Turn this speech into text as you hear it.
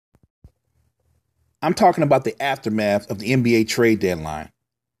I'm talking about the aftermath of the NBA trade deadline.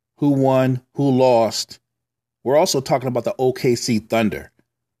 Who won? Who lost? We're also talking about the OKC Thunder.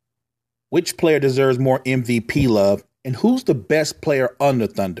 Which player deserves more MVP love? And who's the best player on the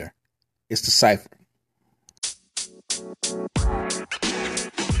Thunder? It's the Cypher.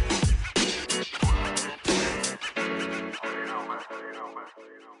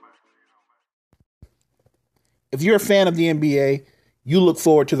 If you're a fan of the NBA, you look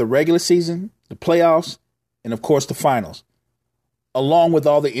forward to the regular season, the playoffs, and of course the finals, along with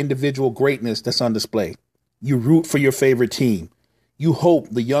all the individual greatness that's on display. You root for your favorite team. You hope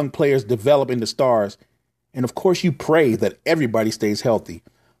the young players develop into stars. And of course, you pray that everybody stays healthy.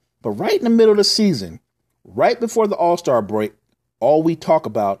 But right in the middle of the season, right before the All-Star break, all we talk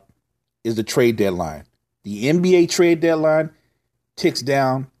about is the trade deadline. The NBA trade deadline ticks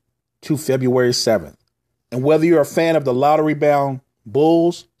down to February 7th. And whether you're a fan of the lottery-bound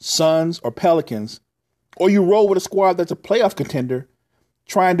Bulls, Suns, or Pelicans, or you roll with a squad that's a playoff contender,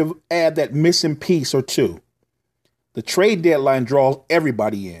 trying to add that missing piece or two, the trade deadline draws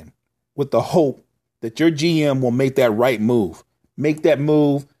everybody in with the hope that your GM will make that right move. Make that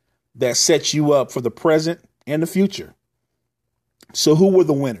move that sets you up for the present and the future. So who were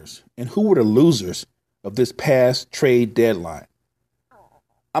the winners and who were the losers of this past trade deadline?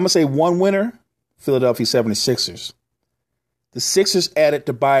 I'm going to say one winner, Philadelphia 76ers. The Sixers added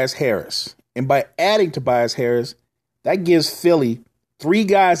Tobias Harris. And by adding Tobias Harris, that gives Philly three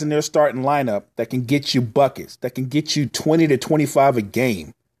guys in their starting lineup that can get you buckets, that can get you 20 to 25 a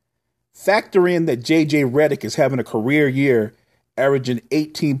game. Factor in that J.J. Redick is having a career year, averaging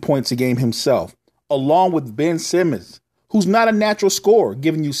 18 points a game himself, along with Ben Simmons, who's not a natural scorer,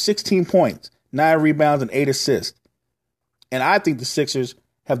 giving you 16 points, 9 rebounds, and 8 assists. And I think the Sixers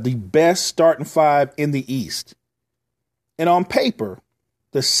have the best starting five in the East. And on paper,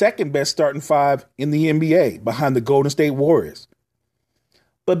 the second best starting five in the NBA behind the Golden State Warriors.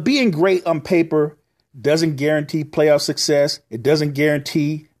 But being great on paper doesn't guarantee playoff success. It doesn't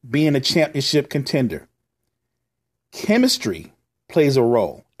guarantee being a championship contender. Chemistry plays a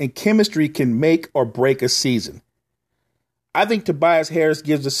role, and chemistry can make or break a season. I think Tobias Harris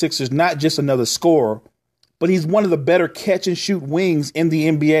gives the Sixers not just another scorer, but he's one of the better catch-and-shoot wings in the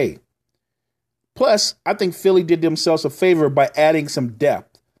NBA. Plus, I think Philly did themselves a favor by adding some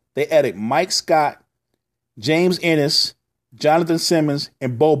depth. They added Mike Scott, James Ennis, Jonathan Simmons,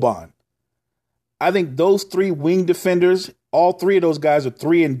 and Boban. I think those three wing defenders, all three of those guys are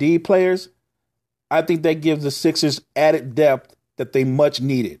 3-and-D players. I think that gives the Sixers added depth that they much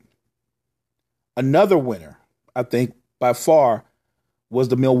needed. Another winner, I think, by far, was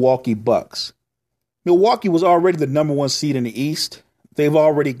the Milwaukee Bucks. Milwaukee was already the number one seed in the East. They've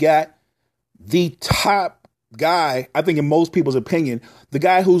already got the top guy, I think in most people's opinion, the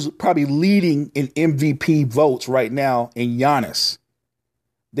guy who's probably leading in MVP votes right now in Giannis.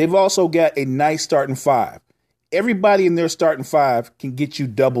 They've also got a nice starting five. Everybody in their starting five can get you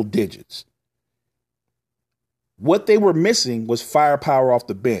double digits. What they were missing was firepower off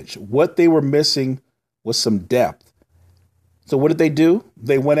the bench. What they were missing was some depth. So what did they do?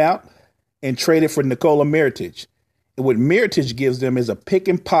 They went out and traded for Nikola Mirotic. And what Mirotic gives them is a pick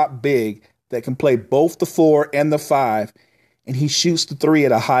and pop big that can play both the 4 and the 5, and he shoots the 3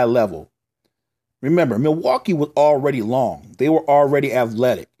 at a high level. Remember, Milwaukee was already long. They were already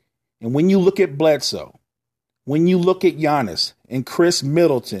athletic. And when you look at Bledsoe, when you look at Giannis and Chris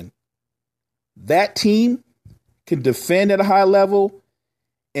Middleton, that team can defend at a high level,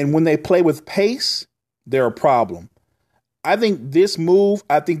 and when they play with pace, they're a problem. I think this move,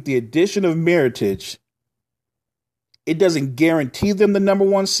 I think the addition of Mirotic, it doesn't guarantee them the number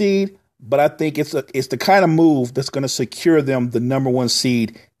one seed, but I think it's the kind of move that's going to secure them the number one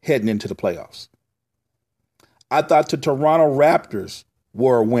seed heading into the playoffs. I thought the Toronto Raptors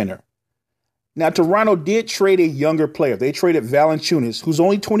were a winner. Now, Toronto did trade a younger player. They traded Valanciunas, who's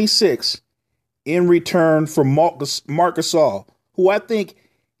only 26, in return for Marc Gasol, who I think,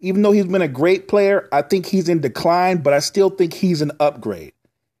 even though he's been a great player, I think he's in decline, but I still think he's an upgrade.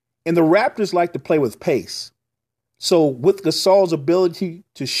 And the Raptors like to play with pace. So with Gasol's ability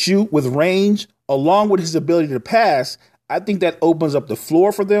to shoot with range, along with his ability to pass, I think that opens up the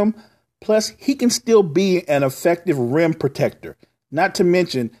floor for them. Plus, he can still be an effective rim protector. Not to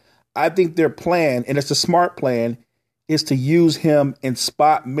mention, I think their plan, and it's a smart plan, is to use him in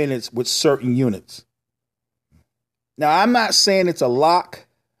spot minutes with certain units. Now, I'm not saying it's a lock,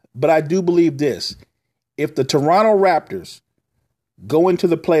 but I do believe this. If the Toronto Raptors go into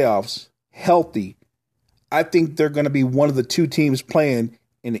the playoffs healthy, I think they're going to be one of the two teams playing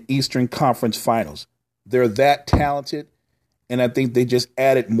in the Eastern Conference Finals. They're that talented, and I think they just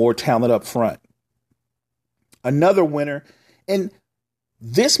added more talent up front. Another winner. And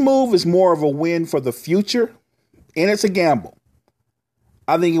this move is more of a win for the future, and it's a gamble.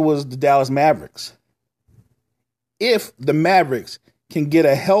 I think it was the Dallas Mavericks. If the Mavericks can get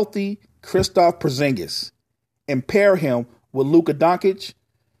a healthy Kristaps Porzingis and pair him with Luka Doncic,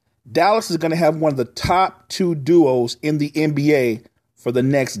 Dallas is going to have one of the top two duos in the NBA for the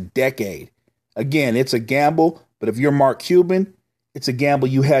next decade. Again, it's a gamble, but if you're Mark Cuban, it's a gamble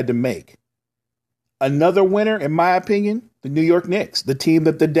you had to make. Another winner, in my opinion, the New York Knicks, the team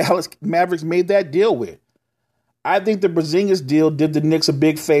that the Dallas Mavericks made that deal with. I think the Porzingis deal did the Knicks a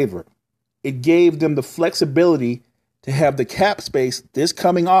big favor. It gave them the flexibility to have the cap space this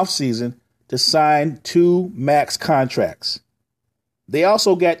coming offseason to sign 2 max contracts. They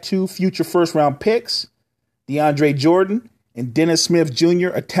also got 2 future first-round picks, DeAndre Jordan and Dennis Smith Jr.,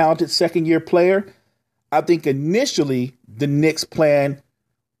 a talented second-year player. I think initially the Knicks' plan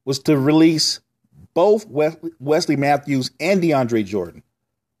was to release both Wesley Matthews and DeAndre Jordan.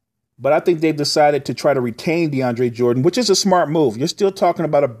 But I think they've decided to try to retain DeAndre Jordan, which is a smart move. You're still talking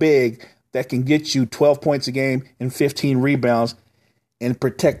about a big that can get you 12 points a game and 15 rebounds and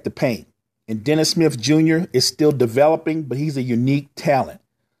protect the paint. And Dennis Smith Jr. is still developing, but he's a unique talent.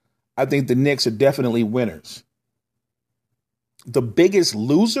 I think the Knicks are definitely winners. The biggest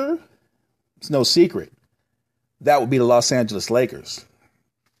loser, it's no secret, that would be the Los Angeles Lakers.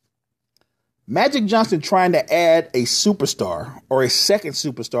 Magic Johnson trying to add a superstar or a second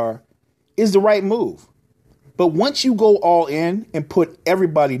superstar is the right move. But once you go all in and put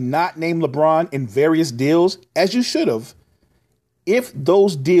everybody not named LeBron in various deals, as you should have, if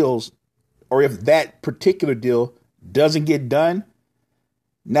those deals or if that particular deal doesn't get done,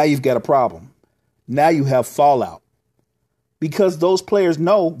 now you've got a problem. Now you have fallout. Because those players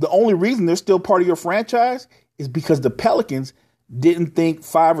know the only reason they're still part of your franchise is because the Pelicans didn't think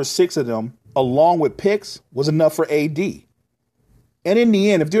 5 or 6 of them, along with picks, was enough for AD. And in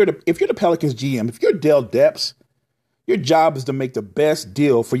the end, if you're the Pelicans GM, if you're Dell Depps, your job is to make the best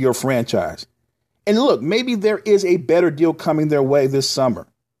deal for your franchise. And look, maybe there is a better deal coming their way this summer.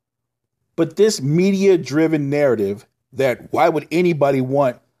 But this media-driven narrative that why would anybody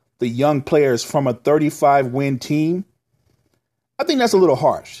want the young players from a 35-win team, I think that's a little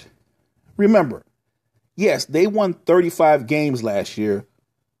harsh. Remember, yes, they won 35 games last year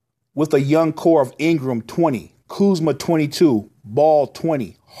with a young core of Ingram 20, Kuzma 22, Ball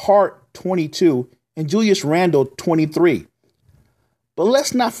 20, Hart 22, and Julius Randle 23. But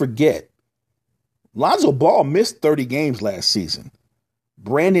let's not forget, Lonzo Ball missed 30 games last season.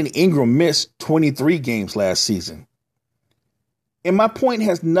 Brandon Ingram missed 23 games last season. And my point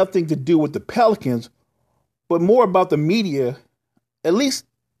has nothing to do with the Pelicans, but more about the media, at least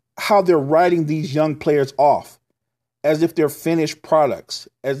how they're writing these young players off as if they're finished products,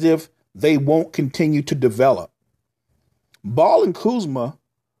 as if they won't continue to develop. Ball and Kuzma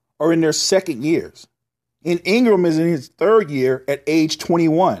are in their second years, and Ingram is in his third year at age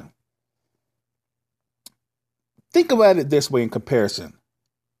 21. Think about it this way in comparison.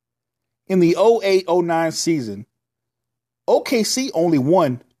 In the 08-09 season, OKC only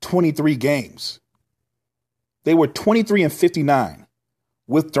won 23 games. They were 23-59,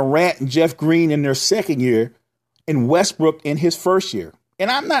 with Durant and Jeff Green in their second year and Westbrook in his first year. And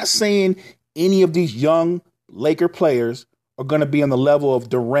I'm not saying any of these young Laker players are going to be on the level of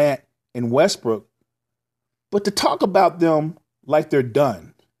Durant and Westbrook, but to talk about them like they're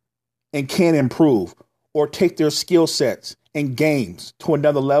done and can't improve or take their skill sets and games to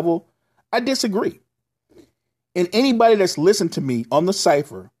another level, I disagree. And anybody that's listened to me on the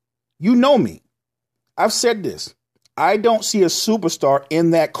Cypher, you know me. I've said this. I don't see a superstar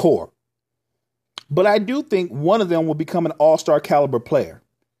in that core. But I do think one of them will become an all-star caliber player.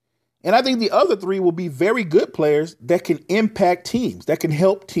 And I think the other 3 will be very good players that can impact teams, that can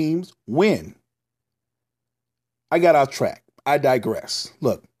help teams win. I got off track. I digress.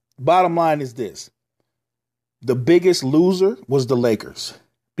 Look, bottom line is this. The biggest loser was the Lakers,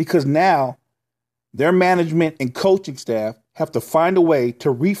 because now their management and coaching staff have to find a way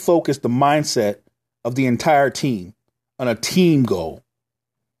to refocus the mindset of the entire team on a team goal.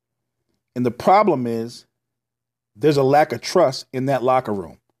 And the problem is there's a lack of trust in that locker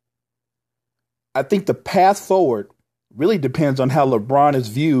room. I think the path forward really depends on how LeBron is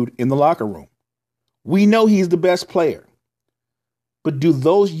viewed in the locker room. We know he's the best player, but do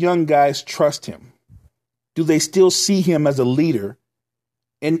those young guys trust him? Do they still see him as a leader?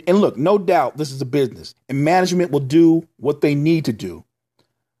 And look, no doubt this is a business and management will do what they need to do.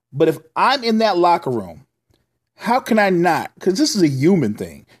 But if I'm in that locker room, how can I not? Because this is a human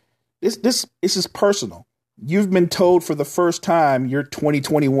thing. This is personal. You've been told for the first time you're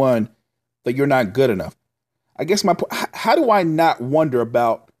 2021 that you're not good enough. I guess how do I not wonder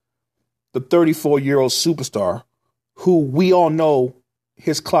about the 34-year-old superstar who we all know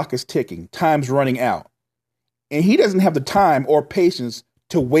his clock is ticking, time's running out, and he doesn't have the time or patience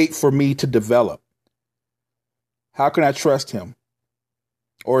to wait for me to develop? How can I trust him?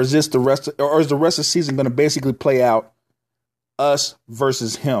 Or is the rest of the season going to basically play out us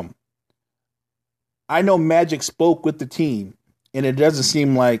versus him? I know Magic spoke with the team, and it doesn't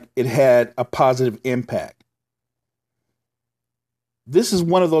seem like it had a positive impact. This is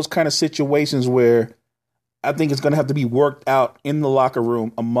one of those kind of situations where I think it's going to have to be worked out in the locker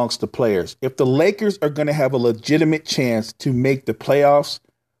room amongst the players. If the Lakers are going to have a legitimate chance to make the playoffs,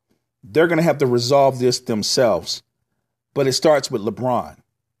 they're going to have to resolve this themselves. But it starts with LeBron.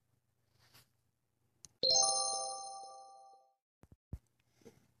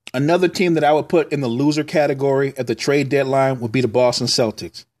 Another team that I would put in the loser category at the trade deadline would be the Boston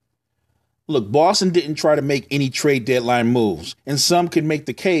Celtics. Look, Boston didn't try to make any trade deadline moves, and some could make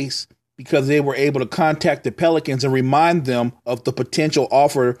the case because they were able to contact the Pelicans and remind them of the potential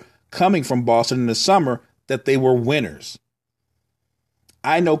offer coming from Boston in the summer that they were winners.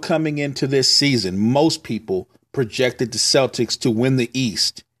 I know coming into this season, most people projected the Celtics to win the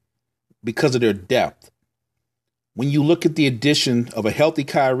East because of their depth. When you look at the addition of a healthy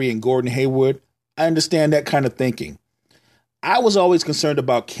Kyrie and Gordon Hayward, I understand that kind of thinking. I was always concerned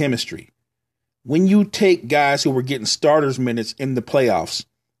about chemistry. When you take guys who were getting starters minutes in the playoffs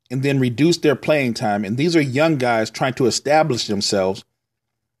and then reduce their playing time, and these are young guys trying to establish themselves,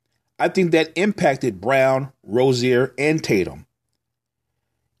 I think that impacted Brown, Rozier, and Tatum.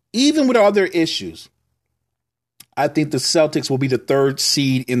 Even with all their issues, I think the Celtics will be the third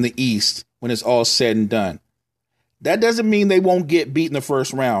seed in the East when it's all said and done. That doesn't mean they won't get beat in the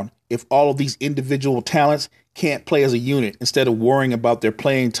first round if all of these individual talents can't play as a unit instead of worrying about their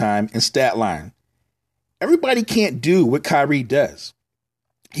playing time and stat line. Everybody can't do what Kyrie does.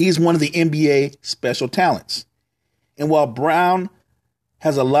 He's one of the NBA special talents. And while Brown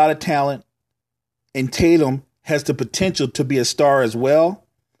has a lot of talent and Tatum has the potential to be a star as well,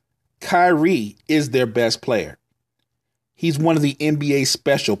 Kyrie is their best player. He's one of the NBA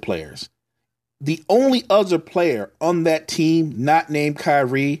special players. The only other player on that team not named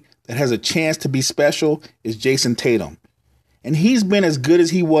Kyrie that has a chance to be special is Jason Tatum. And he's been as good as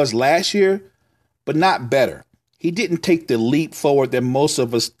he was last year, but not better. He didn't take the leap forward that most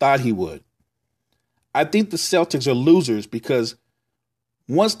of us thought he would. I think the Celtics are losers because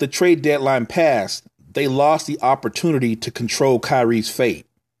once the trade deadline passed, they lost the opportunity to control Kyrie's fate.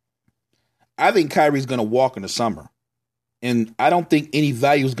 I think Kyrie's going to walk in the summer. And I don't think any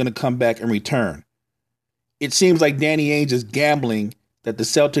value is going to come back in return. It seems like Danny Ainge is gambling that the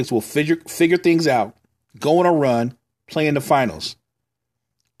Celtics will figure things out, go on a run, play in the finals.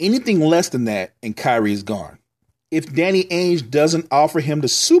 Anything less than that, and Kyrie is gone. If Danny Ainge doesn't offer him the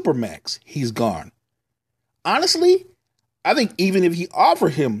Supermax, he's gone. Honestly, I think even if he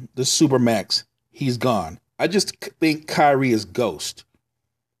offered him the Supermax, he's gone. I just think Kyrie is ghost.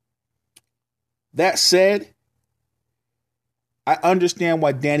 That said, I understand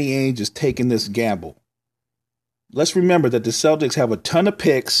why Danny Ainge is taking this gamble. Let's remember that the Celtics have a ton of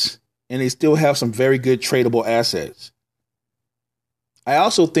picks and they still have some very good tradable assets. I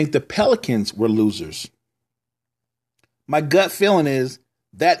also think the Pelicans were losers. My gut feeling is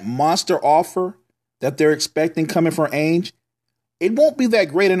that monster offer that they're expecting coming from Ainge, it won't be that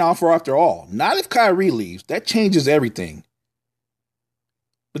great an offer after all. Not if Kyrie leaves. That changes everything.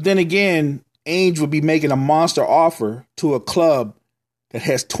 But then again, Ainge would be making a monster offer to a club that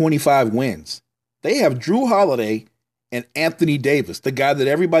has 25 wins. They have Drew Holiday and Anthony Davis, the guy that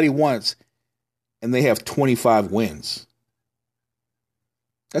everybody wants, and they have 25 wins.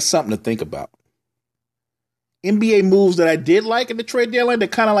 That's something to think about. NBA moves that I did like in the trade deadline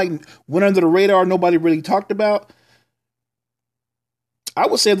that kind of like went under the radar, nobody really talked about. I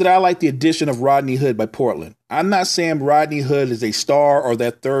would say that I like the addition of Rodney Hood by Portland. I'm not saying Rodney Hood is a star or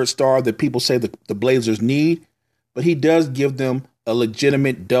that third star that people say the Blazers need, but he does give them a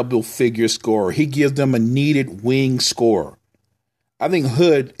legitimate double-figure scorer. He gives them a needed wing scorer. I think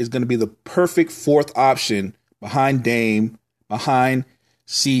Hood is going to be the perfect fourth option behind Dame, behind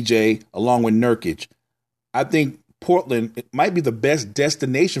CJ, along with Nurkic. I think Portland it might be the best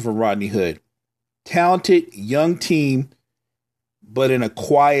destination for Rodney Hood. Talented, young team, but in a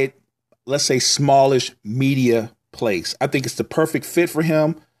quiet, let's say smallish media place. I think it's the perfect fit for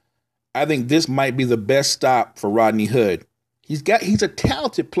him. I think this might be the best stop for Rodney Hood. He's a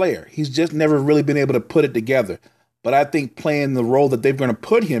talented player. He's just never really been able to put it together. But I think playing the role that they're going to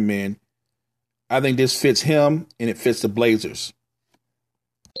put him in, I think this fits him and it fits the Blazers.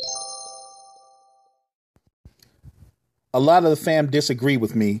 A lot of the fam disagreed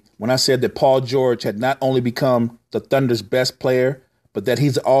with me when I said that Paul George had not only become the Thunder's best player, but that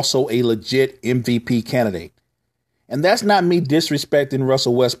he's also a legit MVP candidate. And that's not me disrespecting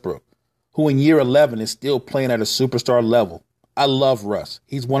Russell Westbrook, who in year 11 is still playing at a superstar level. I love Russ.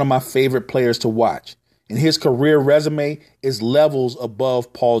 He's one of my favorite players to watch, and his career resume is levels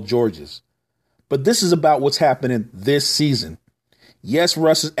above Paul George's. But this is about what's happening this season. Yes,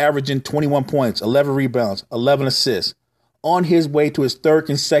 Russ is averaging 21 points, 11 rebounds, 11 assists, on his way to his third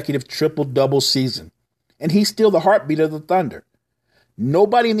consecutive triple-double season. And he's still the heartbeat of the Thunder.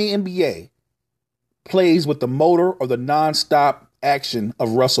 Nobody in the NBA plays with the motor or the nonstop action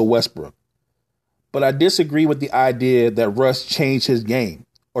of Russell Westbrook. But I disagree with the idea that Russ changed his game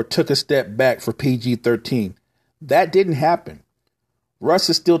or took a step back for PG-13. That didn't happen. Russ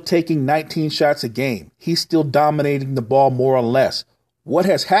is still taking 19 shots a game. He's still dominating the ball more or less. What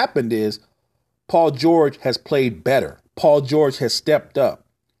has happened is Paul George has played better. Paul George has stepped up,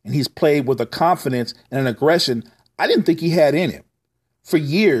 and he's played with a confidence and an aggression I didn't think he had in him. For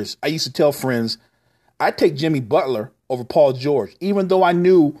years, I used to tell friends, I'd take Jimmy Butler over Paul George. Even though I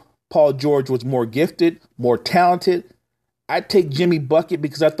knew Paul George was more gifted, more talented, I'd take Jimmy Bucket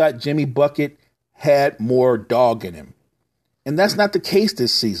because I thought Jimmy Bucket had more dog in him. And that's not the case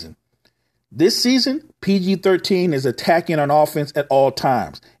this season. This season, PG-13 is attacking on offense at all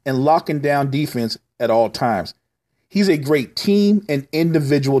times and locking down defense at all times. He's a great team and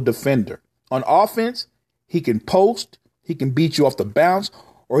individual defender. On offense, he can post, he can beat you off the bounce,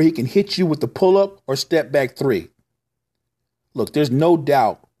 or he can hit you with the pull-up or step-back three. Look, there's no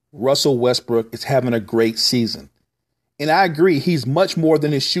doubt Russell Westbrook is having a great season. And I agree, he's much more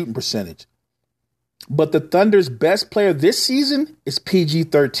than his shooting percentage. But the Thunder's best player this season is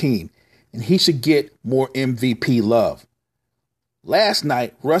PG-13, and he should get more MVP love. Last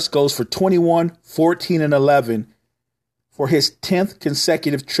night, Russ goes for 21, 14, and 11 for his 10th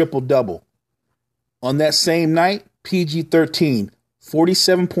consecutive triple-double. On that same night, PG-13,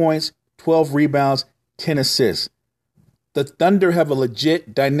 47 points, 12 rebounds, 10 assists. The Thunder have a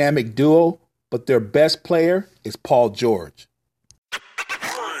legit dynamic duo, but their best player is Paul George.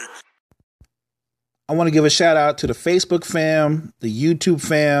 I want to give a shout out to the Facebook fam, the YouTube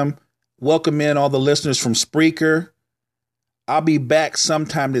fam. Welcome in all the listeners from Spreaker. I'll be back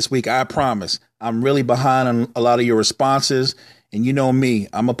sometime this week, I promise. I'm really behind on a lot of your responses. And you know me,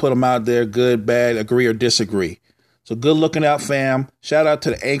 I'm going to put them out there, good, bad, agree or disagree. So good looking out, fam. Shout out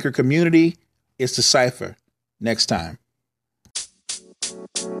to the Anchor community. It's the Cypher. Next time.